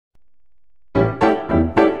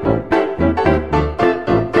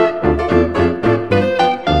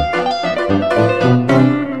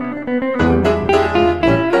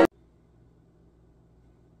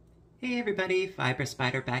everybody, Fiber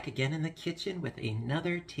Spider back again in the kitchen with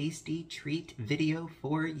another tasty treat video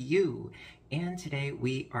for you. And today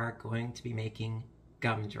we are going to be making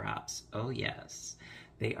gumdrops. Oh yes,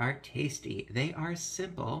 they are tasty, they are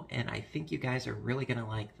simple, and I think you guys are really gonna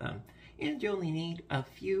like them. And you only need a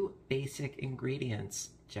few basic ingredients: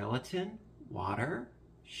 gelatin, water,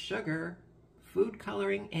 sugar, food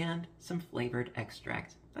coloring, and some flavored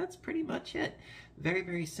extract. That's pretty much it. Very,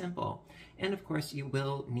 very simple. And of course, you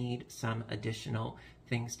will need some additional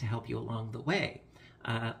things to help you along the way,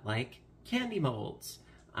 like candy molds.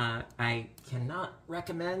 I cannot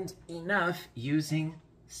recommend enough using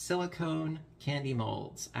silicone candy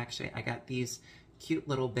molds. Actually, I got these cute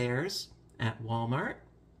little bears at Walmart.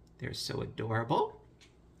 They're so adorable.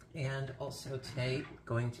 And also today,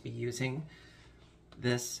 going to be using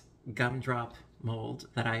this gumdrop mold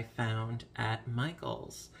that I found at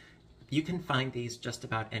Michael's. You can find these just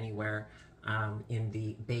about anywhere in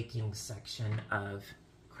the baking section of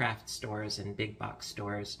craft stores and big box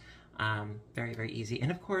stores. Very, very easy. And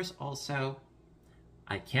of course, also,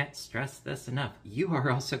 I can't stress this enough, you are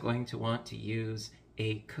also going to want to use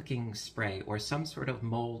a cooking spray or some sort of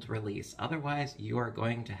mold release. Otherwise, you are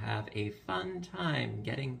going to have a fun time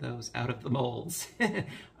getting those out of the molds.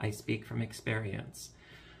 I speak from experience.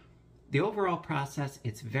 The overall process,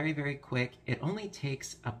 it's very, very quick. It only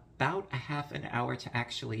takes about a half an hour to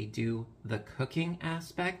actually do the cooking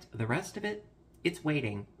aspect. The rest of it, it's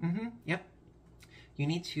waiting. Yep. You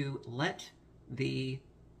need to let the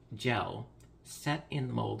gel set in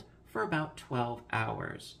the mold for about 12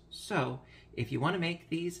 hours. So if you want to make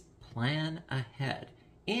these, plan ahead.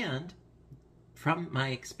 And from my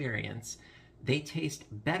experience, they taste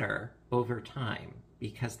better over time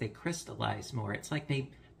because they crystallize more. It's like they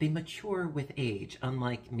mature with age,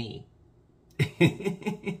 unlike me.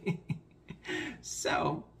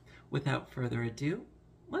 So, without further ado,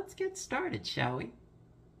 let's get started, shall we?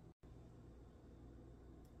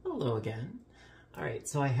 Hello again. All right,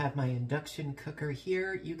 so I have my induction cooker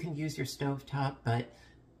here. You can use your stovetop, but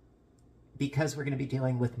because we're going to be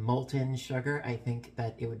dealing with molten sugar, I think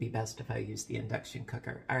that it would be best if I use the induction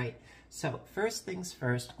cooker. All right, so first things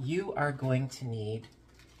first, you are going to need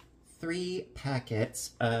 3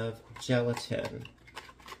 packets of gelatin.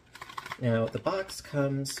 Now, the box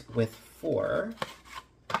comes with 4,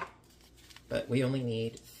 but we only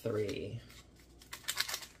need 3.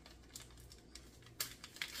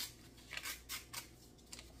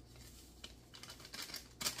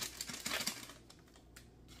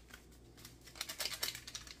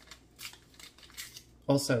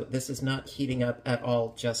 Also, this is not heating up at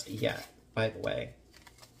all just yet, by the way.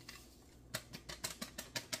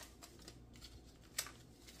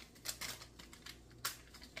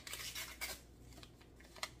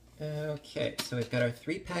 Okay, so we've got our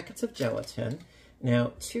 3 packets of gelatin.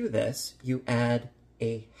 Now, to this, you add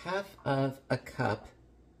a half of a cup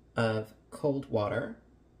of cold water.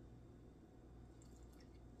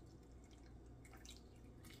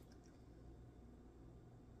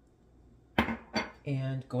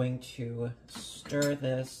 And going to stir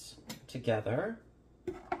this together,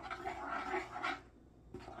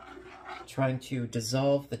 trying to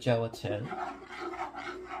dissolve the gelatin.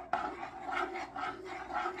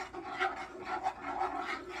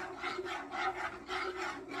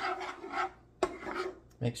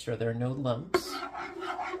 Make sure there are no lumps.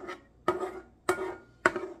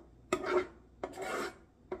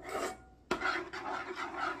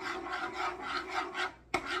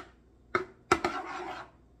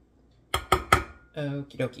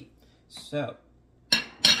 Okie dokie. So,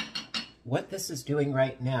 what this is doing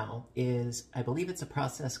right now is, I believe it's a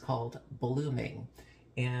process called blooming.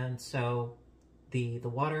 And so the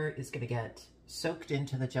water is going to get soaked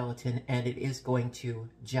into the gelatin and it is going to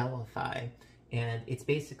gelify. And it's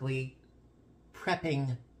basically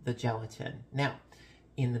prepping the gelatin. Now,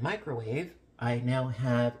 in the microwave, I now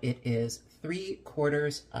have, it is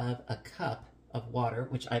 3/4 of a cup of water,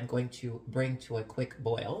 which I'm going to bring to a quick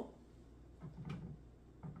boil.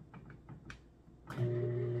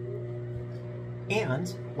 And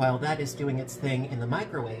while that is doing its thing in the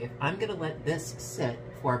microwave, I'm gonna let this sit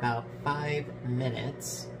for about 5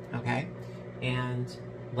 minutes, okay? And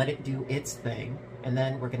let it do its thing. And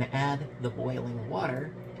then we're gonna add the boiling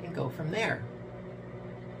water and go from there.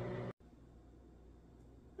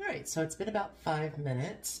 All right, so it's been about 5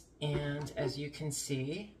 minutes, and as you can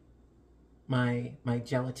see, my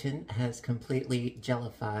gelatin has completely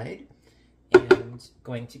gelified. And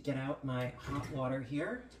going to get out my hot water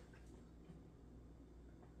here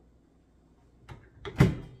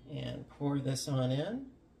and pour this on in.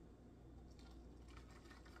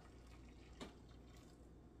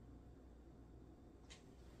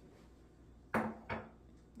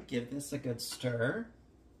 give this a good stir.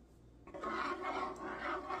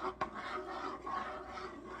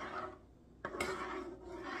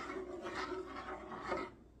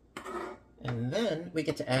 And then we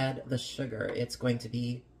get to add the sugar. It's going to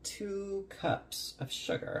be 2 cups of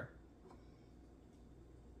sugar.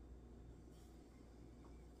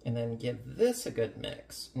 And then give this a good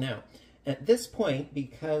mix. Now, at this point,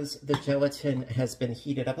 because the gelatin has been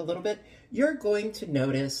heated up a little bit, you're going to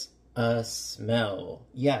notice a smell.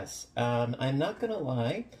 Yes, I'm not gonna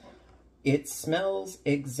lie. It smells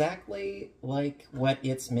exactly like what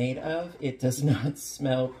it's made of. It does not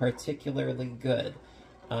smell particularly good.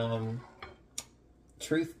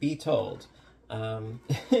 Truth be told,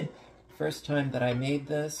 first time that I made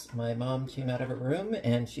this, my mom came out of her room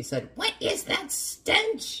and she said, "What is that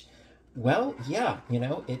stench?" Well, yeah, you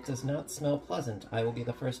know, it does not smell pleasant. I will be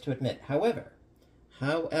the first to admit. However,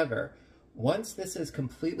 once this is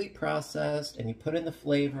completely processed and you put in the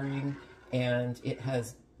flavoring and it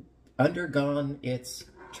has undergone its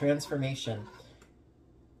transformation,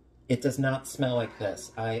 it does not smell like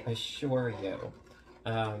this, I assure you.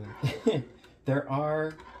 There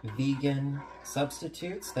are vegan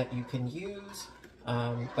substitutes that you can use,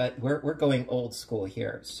 but we're going old school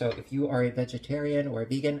here. So if you are a vegetarian or a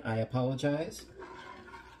vegan, I apologize.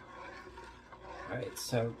 All right,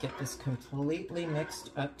 so get this completely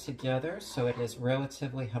mixed up together so it is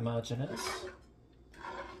relatively homogeneous.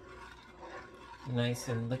 Nice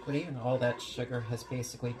and liquidy, and all that sugar has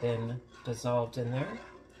basically been dissolved in there.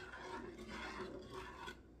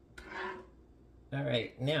 All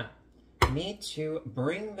right, now, I need to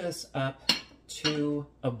bring this up to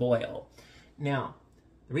a boil. Now,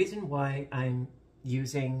 the reason why I'm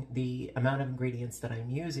using the amount of ingredients that I'm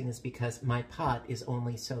using is because my pot is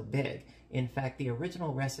only so big. In fact, the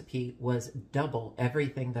original recipe was double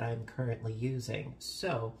everything that I'm currently using.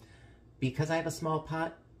 So, because I have a small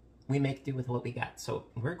pot, we make do with what we got. So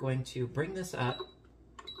we're going to bring this up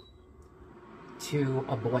to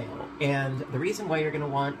a boil. And the reason why you're going to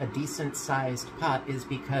want a decent sized pot is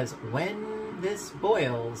because when this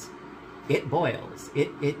boils, it boils.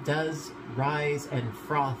 It does rise and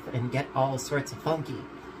froth and get all sorts of funky.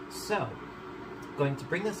 So, I'm going to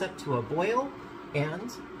bring this up to a boil, and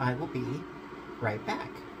I will be right back.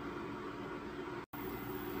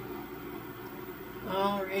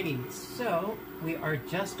 Alrighty, so we are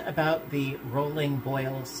just about the rolling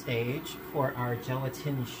boil stage for our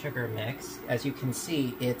gelatin sugar mix. As you can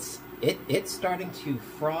see, it's starting to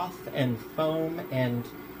froth and foam and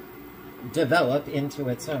develop into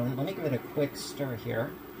its own. Let me give it a quick stir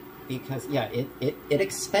here, because yeah, it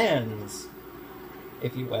expands,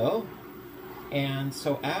 if you will. And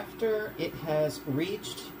so after it has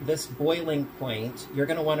reached this boiling point, you're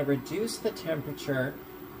going to want to reduce the temperature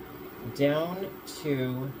down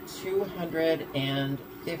to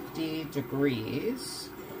 250 degrees,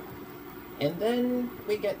 and then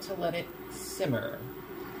we get to let it simmer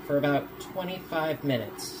for about 25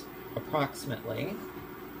 minutes approximately.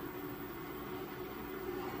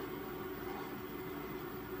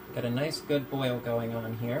 Got a nice good boil going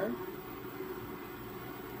on here.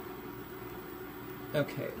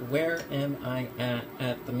 Okay, where am I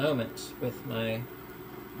at the moment with my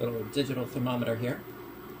little digital thermometer here?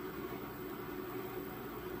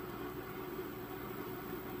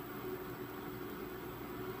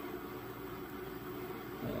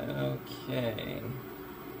 Okay.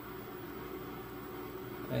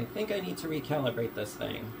 I think I need to recalibrate this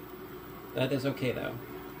thing. That is okay though.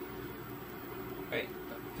 Alright,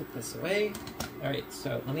 put this away. Alright,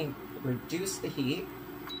 so let me reduce the heat.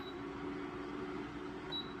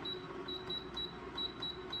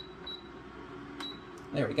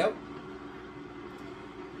 There we go.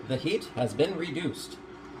 The heat has been reduced.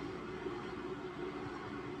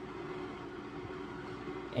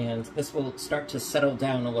 And this will start to settle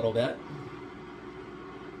down a little bit.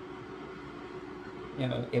 You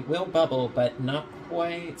know, it will bubble, but not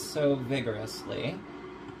quite so vigorously.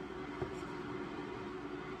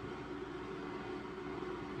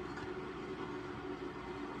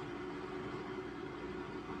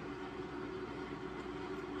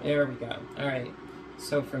 There we go. All right.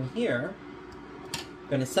 So from here, I'm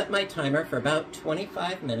going to set my timer for about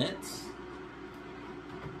 25 minutes.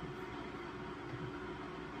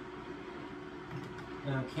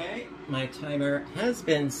 Okay, my timer has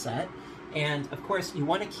been set, and of course you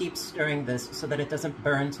want to keep stirring this so that it doesn't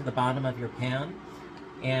burn to the bottom of your pan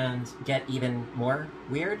and get even more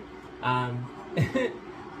weird.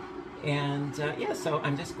 Yeah, so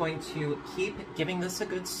I'm just going to keep giving this a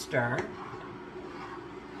good stir.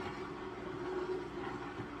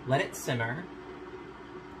 Let it simmer.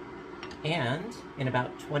 And in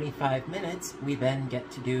about 25 minutes, we then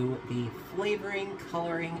get to do the flavoring,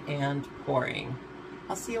 coloring, and pouring.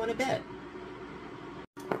 I'll see you in a bit.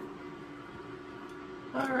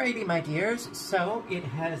 Alrighty, my dears, so it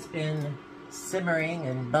has been simmering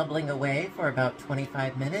and bubbling away for about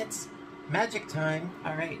 25 minutes. Magic time.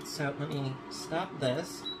 Alright, so let me stop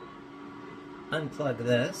this, unplug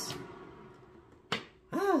this.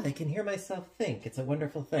 Ah, I can hear myself think. It's a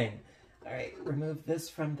wonderful thing. Alright, remove this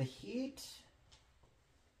from the heat.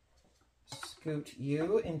 Scoot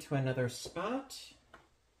you into another spot.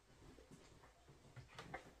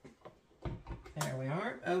 There we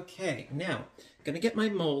are. Okay, now, gonna get my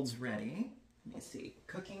molds ready. Let me see.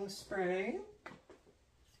 Cooking spray.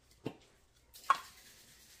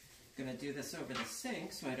 Gonna do this over the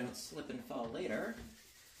sink so I don't slip and fall later.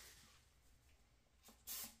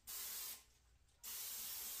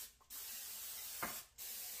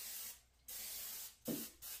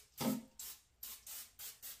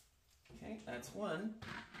 Okay, that's one.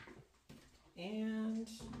 And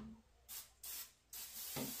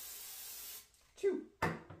two. All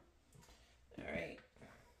right.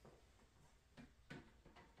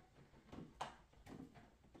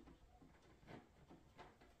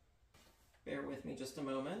 Bear with me just a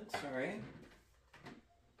moment, sorry.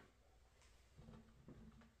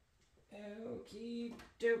 Okie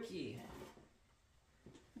dokie.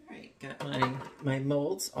 All right, got my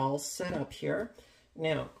molds all set up here.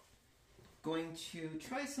 Now, going to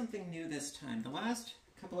try something new this time. The last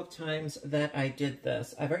couple of times that I did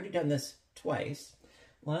this, I've already done this twice.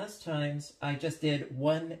 Last times I just did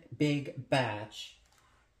one big batch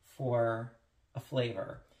for a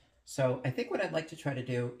flavor. So I think what I'd like to try to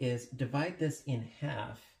do is divide this in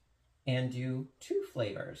half and do 2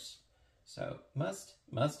 flavors. So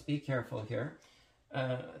must be careful here.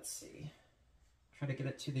 Let's see. Try to get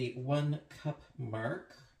it to the 1 cup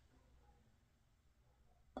mark.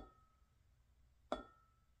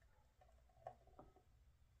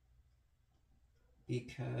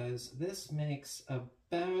 Because this makes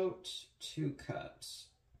about 2 cups.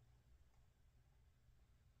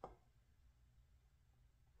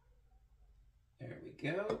 There we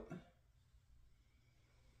go.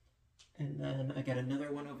 And then I got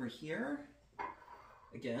another one over here.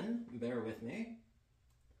 Again, bear with me.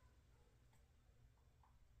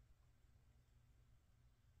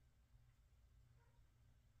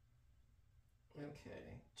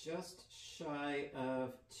 Okay, just shy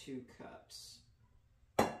of 2 cups.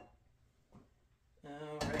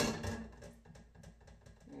 All right.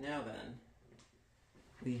 Now then,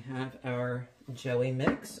 we have our jelly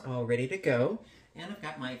mix all ready to go. And I've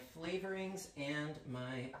got my flavorings and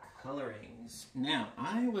my colorings. Now,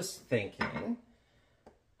 I was thinking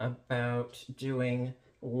about doing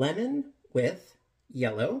lemon with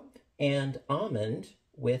yellow and almond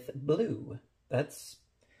with blue.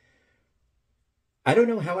 I don't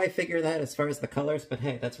know how I figure that as far as the colors, but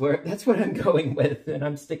hey, that's what I'm going with, and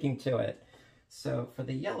I'm sticking to it. So for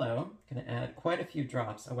the yellow, I'm going to add quite a few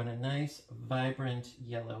drops. I want a nice, vibrant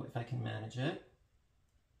yellow if I can manage it.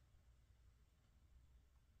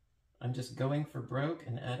 I'm just going for broke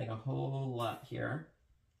and adding a whole lot here.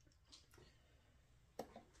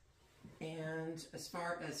 And as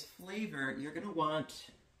far as flavor, you're going to want,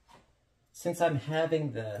 since I'm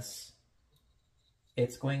having this,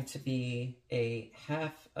 it's going to be a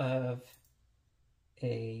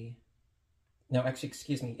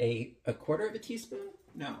quarter of a teaspoon?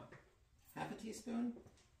 No, half a teaspoon?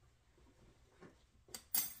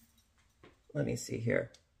 Let me see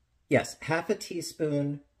here. Yes, half a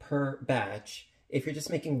teaspoon per batch. If you're just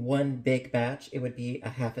making one big batch, it would be a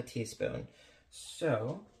half a teaspoon.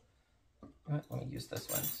 So, let me use this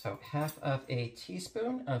one. So half of a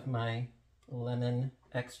teaspoon of my lemon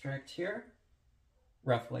extract here,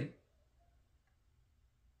 roughly.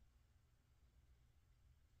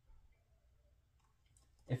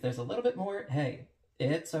 If there's a little bit more, hey,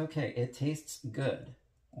 it's okay. It tastes good.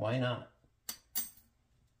 Why not?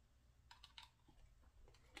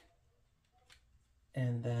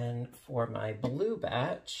 And then for my blue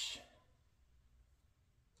batch,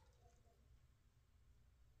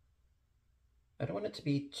 I don't want it to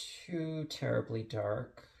be too terribly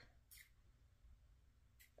dark.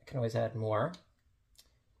 I can always add more.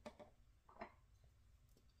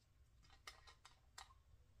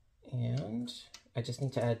 And I just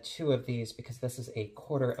need to add 2 of these because this is a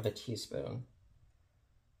quarter of a teaspoon.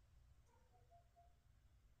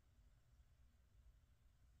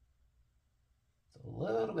 It's a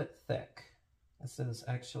little bit thick. This is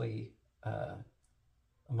actually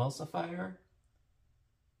emulsifier.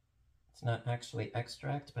 It's not actually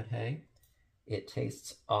extract, but hey, it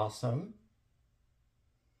tastes awesome.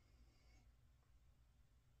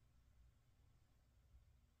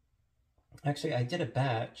 Actually, I did a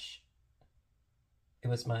batch. It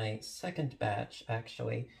was my second batch,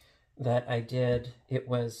 actually, that I did. It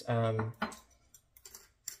was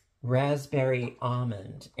raspberry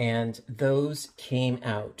almond, and those came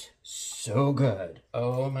out so good.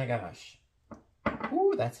 Oh my gosh.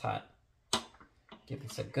 Ooh, that's hot. Give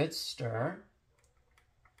this a good stir.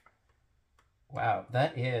 Wow,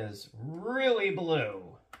 that is really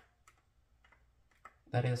blue.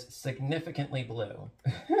 That is significantly blue.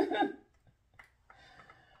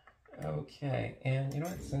 Okay, and you know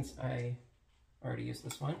what? Since I already used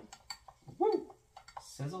this one, woo,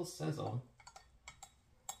 sizzle, sizzle.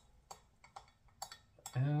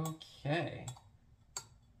 Okay.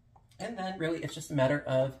 And then really it's just a matter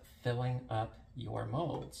of filling up your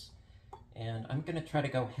molds. And I'm gonna try to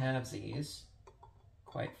go halvesies,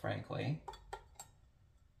 quite frankly,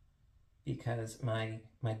 because my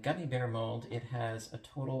gummy bear mold, it has a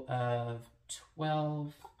total of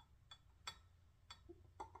 12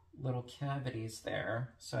 little cavities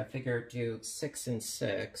there. So I figured do 6 and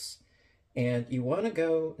 6. And you want to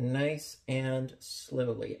go nice and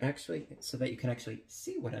slowly, actually, so that you can actually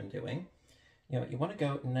see what I'm doing. You know, you want to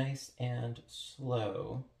go nice and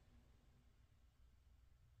slow.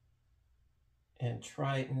 And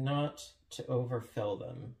try not to overfill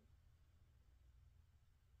them.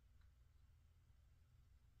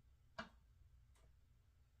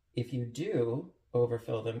 If you do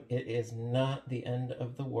overfill them, it is not the end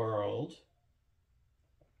of the world,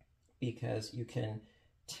 because you can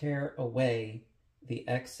tear away the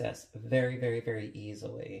excess very, very, very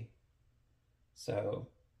easily. So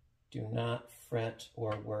do not fret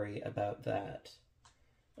or worry about that.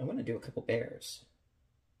 I want to do a couple bears.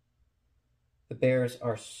 The bears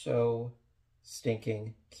are so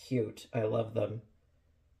stinking cute. I love them.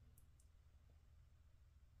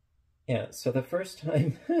 Yeah, so the first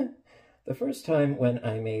time, the first time when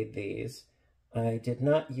I made these, I did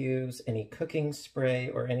not use any cooking spray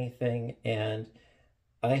or anything, and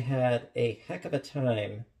I had a heck of a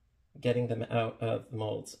time getting them out of the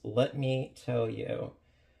molds. Let me tell you,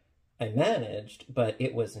 I managed, but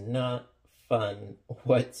it was not fun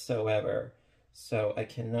whatsoever. So I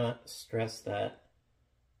cannot stress that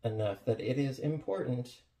enough, that it is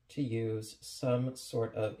important to use some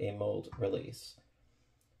sort of a mold release.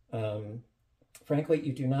 Frankly,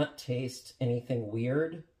 you do not taste anything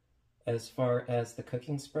weird as far as the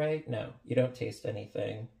cooking spray. No, you don't taste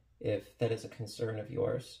anything if that is a concern of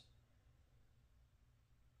yours.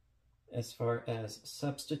 As far as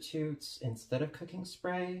substitutes instead of cooking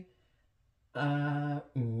spray,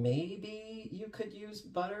 maybe you could use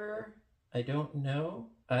butter. I don't know.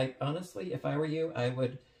 I honestly, if I were you, I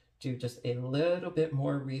would do just a little bit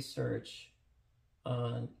more research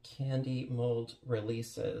on candy mold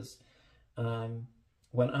releases.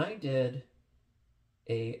 When I did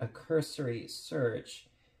a cursory search,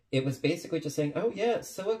 it was basically just saying, oh yeah,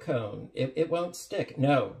 silicone, it won't stick.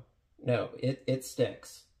 No, it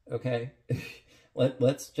sticks, okay? Let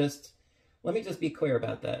me just be clear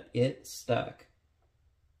about that. It stuck.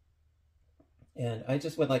 And I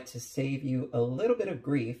just would like to save you a little bit of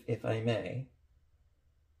grief, if I may,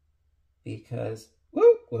 because,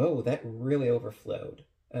 whoa, that really overflowed.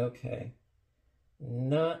 Okay,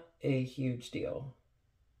 not a huge deal.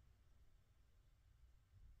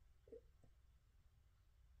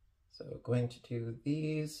 So going to do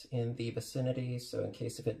these in the vicinity, so in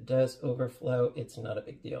case if it does overflow, it's not a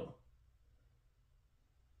big deal.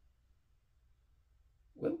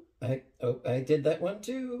 Well, I did that one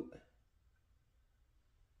too.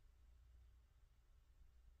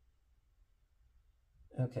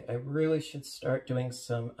 Okay, I really should start doing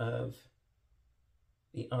some of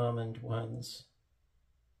the almond ones.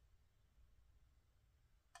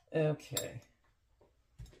 Okay.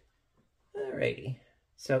 Alrighty.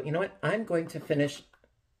 So, you know what? I'm going to finish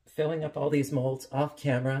filling up all these molds off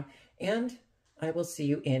camera, and I will see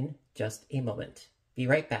you in just a moment. Be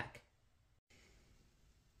right back.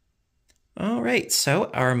 All right,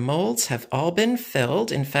 so our molds have all been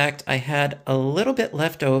filled. In fact, I had a little bit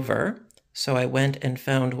left over, so I went and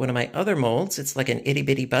found one of my other molds. It's like an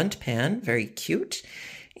itty-bitty bunt pan, very cute.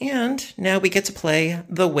 And now we get to play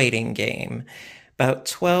the waiting game. About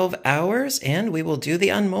 12 hours, and we will do the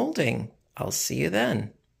unmolding. I'll see you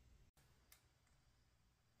then.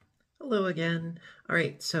 Hello again. All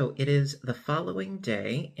right, so it is the following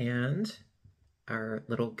day, and our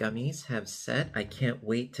little gummies have set. I can't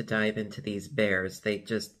wait to dive into these bears.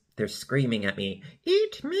 They're screaming at me,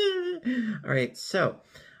 eat me! All right, so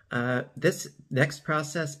this next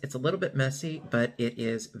process, it's a little bit messy, but it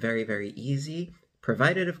is very, very easy,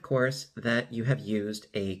 provided, of course, that you have used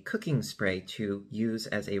a cooking spray to use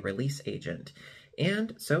as a release agent.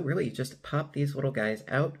 And so really you just pop these little guys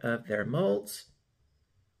out of their molds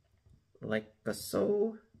like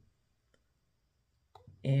so,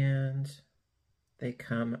 and they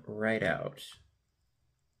come right out.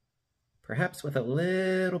 Perhaps with a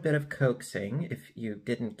little bit of coaxing if you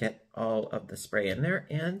didn't get all of the spray in there,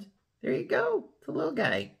 and there you go, the little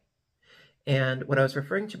guy. And what I was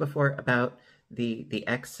referring to before about the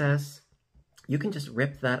excess, you can just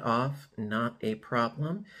rip that off, not a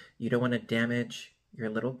problem. You don't want to damage your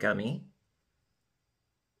little gummy,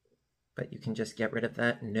 but you can just get rid of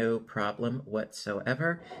that, no problem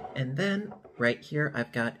whatsoever. And then right here,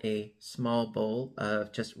 I've got a small bowl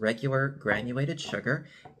of just regular granulated sugar,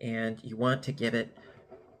 and you want to give it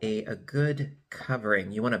a good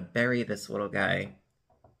covering. You want to bury this little guy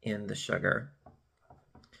in the sugar.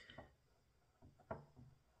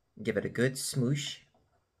 Give it a good smoosh.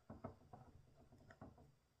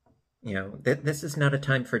 You know, this is not a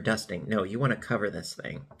time for dusting. No, you want to cover this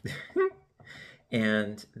thing.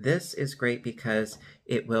 And this is great because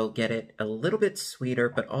it will get it a little bit sweeter,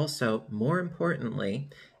 but also, more importantly,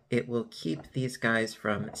 it will keep these guys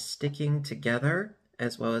from sticking together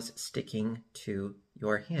as well as sticking to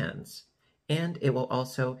your hands. And it will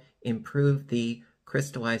also improve the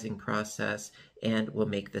crystallizing process and will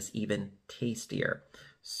make this even tastier.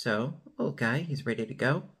 So, little guy, he's ready to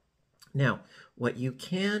go. Now, what you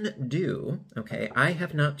can do, okay, I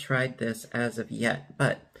have not tried this as of yet,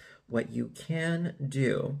 but what you can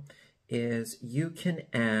do is you can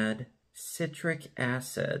add citric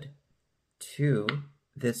acid to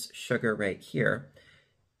this sugar right here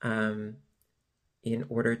in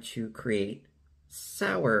order to create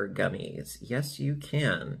sour gummies. Yes, you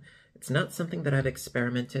can. It's not something that I've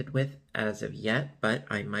experimented with as of yet, but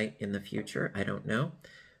I might in the future. I don't know.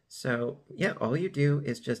 So yeah, all you do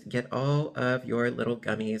is just get all of your little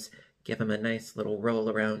gummies, give them a nice little roll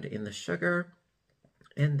around in the sugar,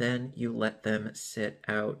 and then you let them sit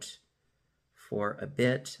out for a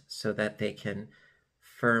bit so that they can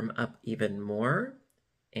firm up even more.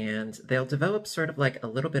 And they'll develop sort of like a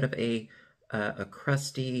little bit of a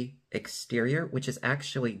crusty exterior, which is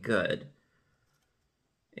actually good.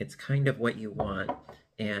 It's kind of what you want.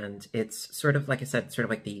 And it's sort of, like I said, sort of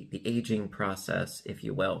like the aging process, if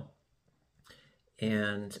you will.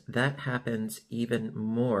 And that happens even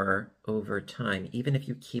more over time, even if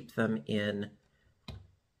you keep them in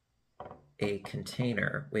a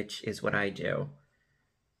container, which is what I do.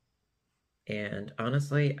 And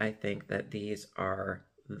honestly, I think that these are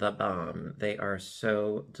the bomb. They are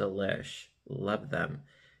so delish. Love them.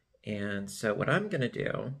 And so what I'm going to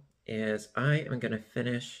do is I am going to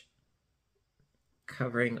finish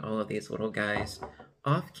covering all of these little guys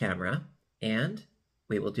off camera, and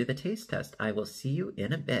we will do the taste test. I will see you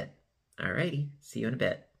in a bit. Alrighty, see you in a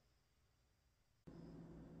bit.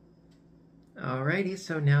 Alrighty,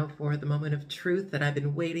 so now for the moment of truth that I've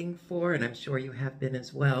been waiting for, and I'm sure you have been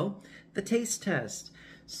as well, the taste test.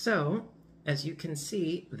 So, as you can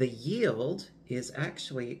see, the yield is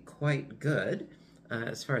actually quite good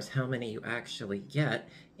as far as how many you actually get,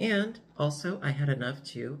 and also I had enough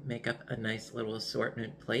to make up a nice little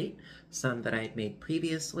assortment plate, some that I had made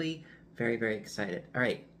previously. Very, very excited. All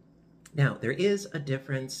right, now there is a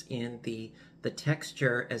difference in the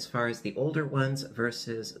texture as far as the older ones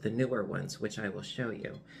versus the newer ones, which I will show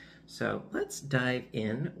you. So let's dive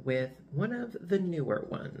in with one of the newer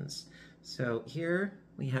ones. So here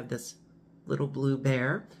we have this little blue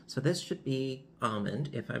bear. So this should be almond,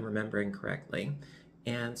 if I'm remembering correctly.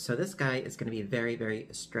 And so this guy is going to be very, very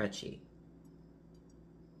stretchy.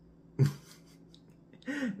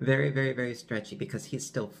 Very, very, very stretchy because he's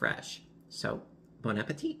still fresh. So, bon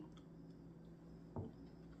appetit.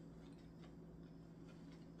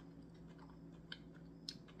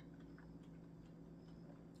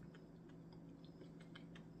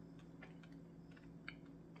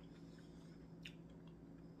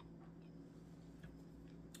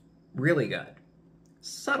 Really good.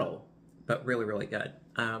 Subtle, but really, really good.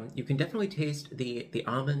 You can definitely taste the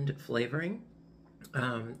almond flavoring.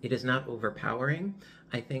 It is not overpowering.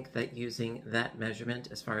 I think that using that measurement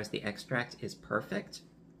as far as the extract is perfect.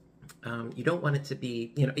 You don't want it to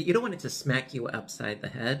be, you don't want it to smack you upside the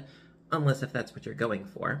head, unless if that's what you're going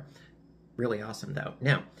for. Really awesome though.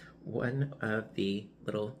 Now, one of the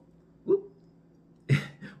little,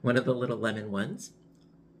 one of the little lemon ones.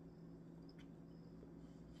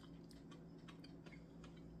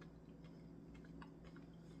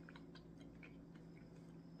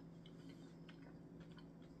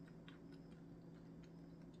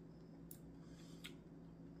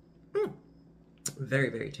 Very,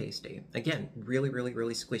 very tasty. Again, really, really,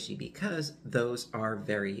 really squishy because those are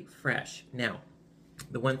very fresh. Now,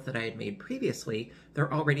 the ones that I had made previously,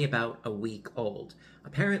 they're already about a week old.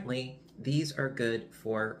 Apparently, these are good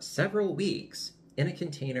for several weeks in a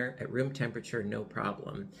container at room temperature, no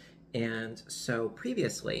problem. And so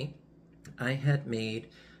previously, I had made,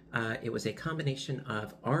 it was a combination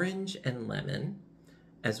of orange and lemon,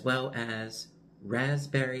 as well as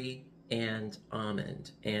raspberry and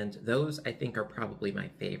almond. And those, I think, are probably my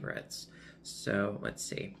favorites. So let's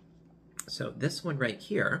see. So this one right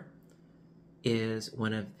here is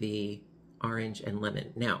one of the orange and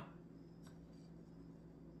lemon. Now,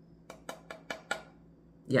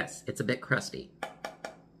 yes, it's a bit crusty,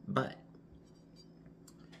 but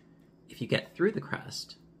if you get through the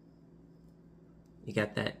crust, you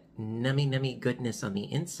got that nummy goodness on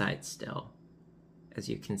the inside still. As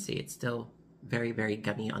you can see, it's still very, very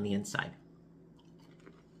gummy on the inside.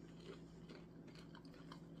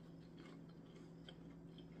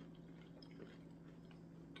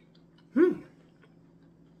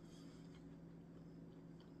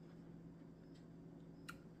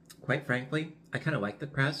 Quite frankly, I kind of like the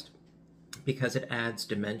crust because it adds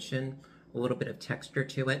dimension, a little bit of texture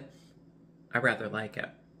to it. I rather like it.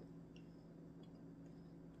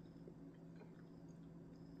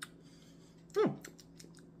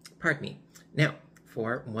 Pardon me. Now,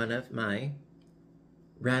 for one of my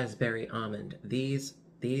raspberry almond, these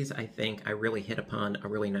I think I really hit upon a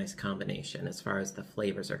really nice combination as far as the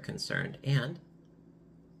flavors are concerned. And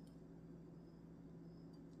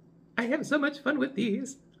I have so much fun with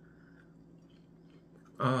these.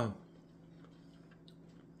 Oh,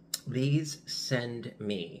 these send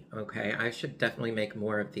me, okay? I should definitely make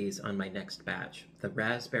more of these on my next batch. The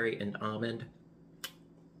raspberry and almond,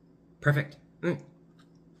 perfect.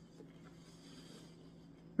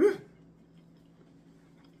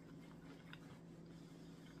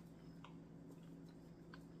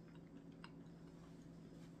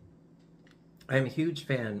 I'm a huge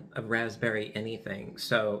fan of raspberry anything,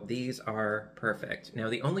 so these are perfect. Now,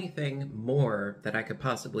 the only thing more that I could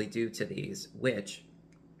possibly do to these, which,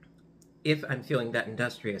 if I'm feeling that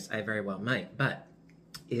industrious, I very well might, but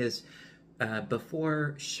is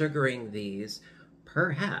before sugaring these,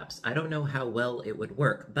 perhaps, I don't know how well it would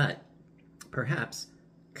work, but perhaps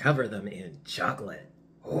cover them in chocolate.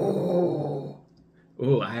 Oh,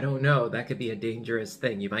 I don't know. That could be a dangerous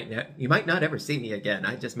thing. You might not ever see me again.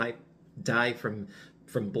 I just might die from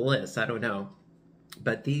bliss. I don't know.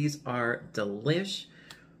 But these are delish.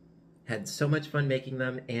 Had so much fun making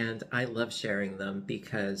them, and I love sharing them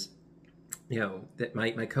because, you know, that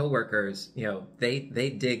my coworkers, you know, they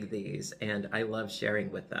dig these, and I love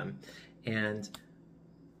sharing with them. And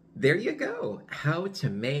there you go. How to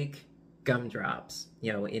make gumdrops,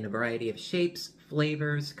 you know, in a variety of shapes,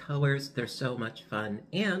 flavors, colors. They're so much fun,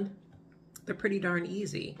 and they're pretty darn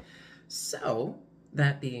easy. So,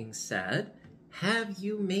 that being said, have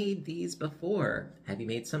you made these before? Have you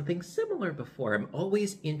made something similar before? I'm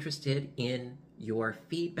always interested in your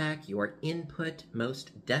feedback, your input,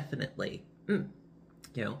 most definitely. You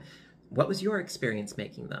know, what was your experience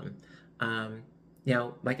making them?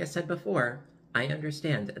 Now, like I said before, I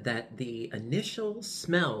understand that the initial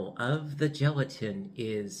smell of the gelatin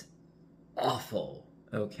is awful,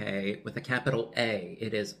 okay? With a capital A,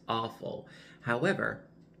 it is awful. However,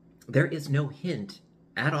 there is no hint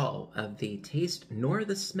at all of the taste nor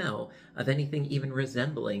the smell of anything even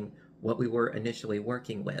resembling what we were initially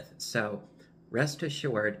working with. So rest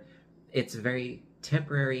assured, it's a very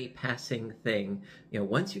temporary passing thing. You know,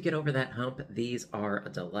 once you get over that hump, these are a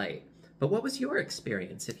delight. But what was your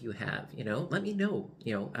experience, if you have? You know, let me know.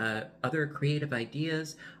 You know, other creative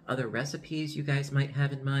ideas, other recipes you guys might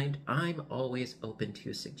have in mind. I'm always open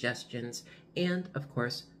to suggestions and, of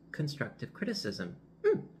course, constructive criticism.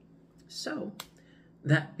 So,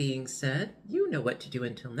 that being said, you know what to do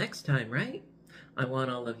until next time, right? I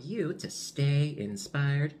want all of you to stay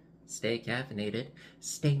inspired, stay caffeinated,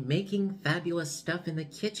 stay making fabulous stuff in the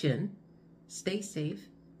kitchen, stay safe,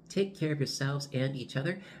 take care of yourselves and each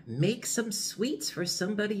other, make some sweets for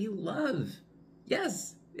somebody you love.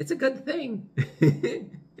 Yes, it's a good thing.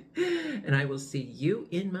 And I will see you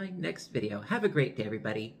in my next video. Have a great day,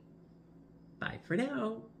 everybody. Bye for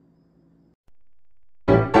now.